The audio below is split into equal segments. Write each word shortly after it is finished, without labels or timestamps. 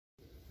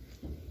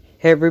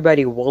Hey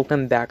everybody,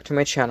 welcome back to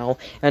my channel,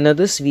 and in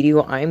this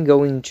video I'm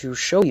going to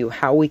show you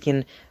how we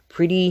can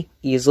pretty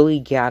easily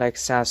get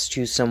access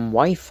to some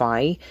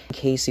Wi-Fi in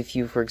case if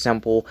you, for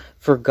example,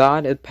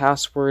 forgot a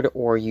password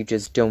or you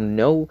just don't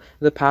know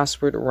the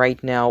password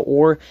right now,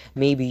 or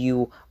maybe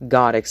you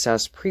got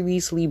access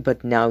previously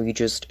but now you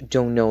just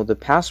don't know the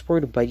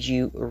password but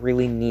you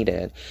really need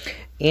it.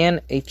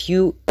 And if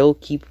you will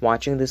keep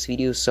watching this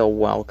video, so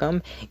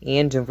welcome,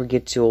 and don't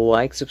forget to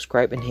like,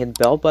 subscribe, and hit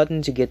bell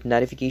button to get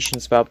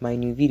notifications about my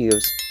new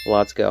videos.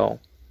 Let's go.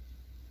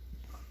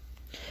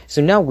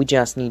 So now we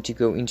just need to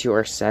go into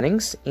our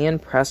settings and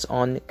press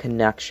on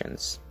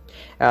connections.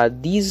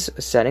 These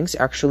settings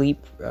actually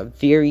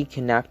very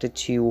connected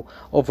to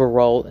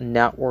overall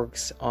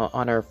networks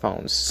on our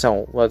phones.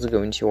 So let's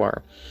go into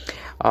our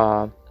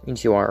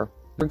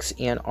networks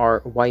and our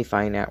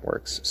Wi-Fi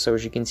networks. So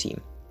as you can see.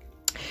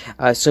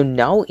 So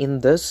now in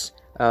this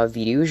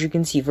video, as you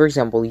can see, for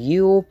example,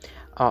 you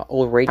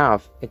already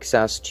have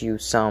access to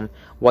some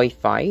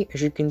Wi-Fi,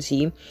 as you can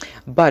see,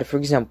 but for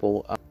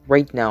example,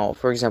 right now,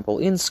 for example,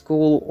 in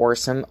school or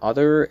some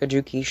other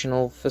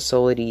educational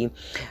facility,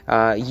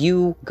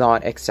 you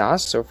got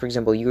access. So for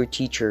example, your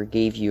teacher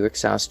gave you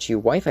access to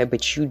Wi-Fi,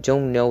 but you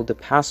don't know the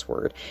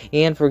password,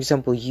 and for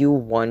example, you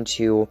want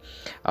to,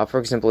 for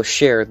example,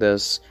 share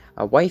this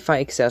Wi-Fi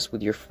access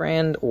with your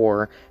friend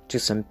or to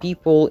some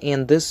people,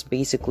 and this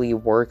basically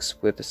works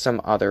with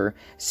some other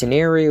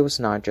scenarios,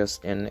 not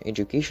just in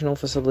educational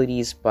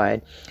facilities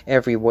but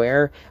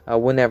everywhere.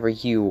 Whenever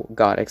you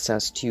got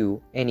access to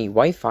any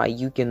Wi-Fi,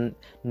 you can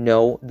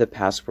know the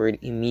password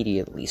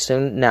immediately. So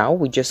now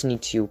we just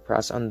need to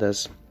press on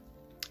this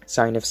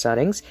sign of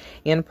settings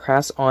and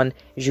press on,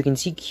 as you can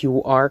see,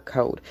 QR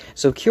code.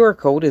 So QR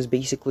code is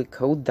basically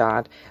code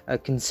that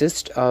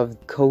consists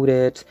of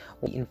coded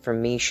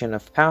information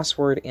of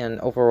password and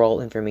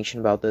overall information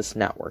about this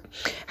network.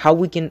 How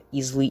we can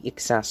easily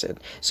access it.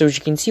 So as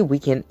you can see, we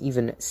can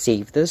even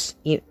save this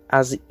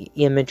as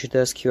image,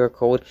 this QR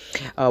code.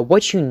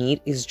 What you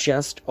need is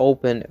just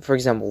open, for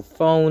example,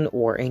 phone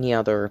or any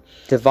other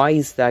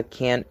device that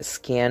can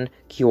scan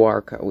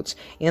QR codes,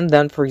 and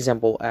then, for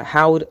example,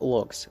 how it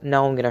looks.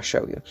 Now I'm gonna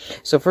show you.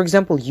 So for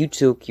example, you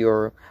took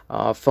your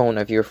phone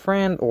of your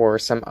friend or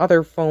some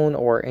other phone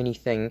or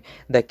anything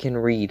that can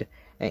read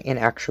and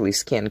actually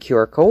scan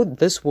QR code.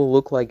 This will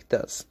look like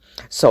this.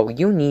 So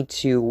you need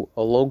to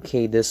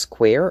locate this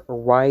square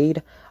right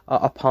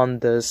upon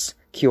this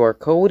QR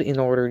code in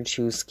order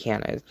to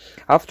scan it.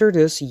 After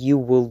this, you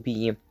will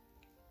be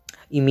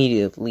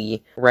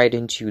immediately right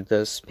into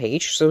this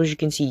page. So as you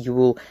can see, you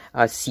will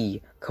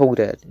see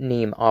coded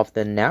name of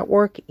the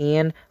network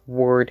and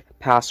word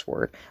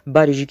password,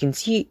 but as you can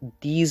see,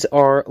 these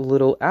are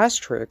little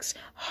asterisks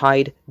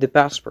hide the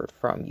password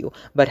from you.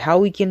 But how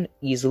we can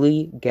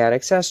easily get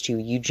access to,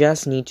 you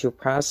just need to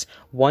press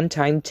one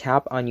time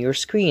tap on your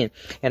screen,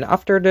 and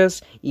after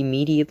this,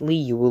 immediately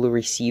you will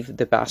receive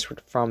the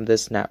password from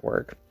this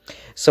network.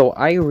 So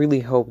I really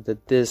hope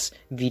that this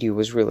video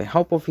was really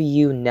helpful for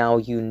you. Now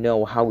you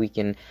know how we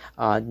can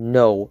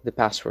know the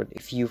password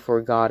if you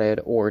forgot it,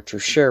 or to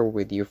share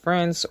with your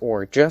friends,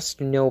 or just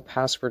to know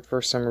password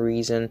for some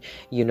reason.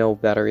 You know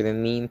better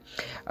than me.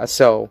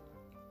 So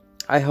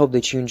I hope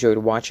that you enjoyed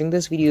watching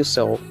this video,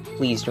 so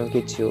please don't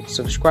forget to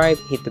subscribe,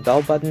 hit the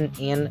bell button,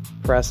 and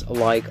press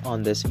like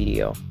on this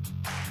video.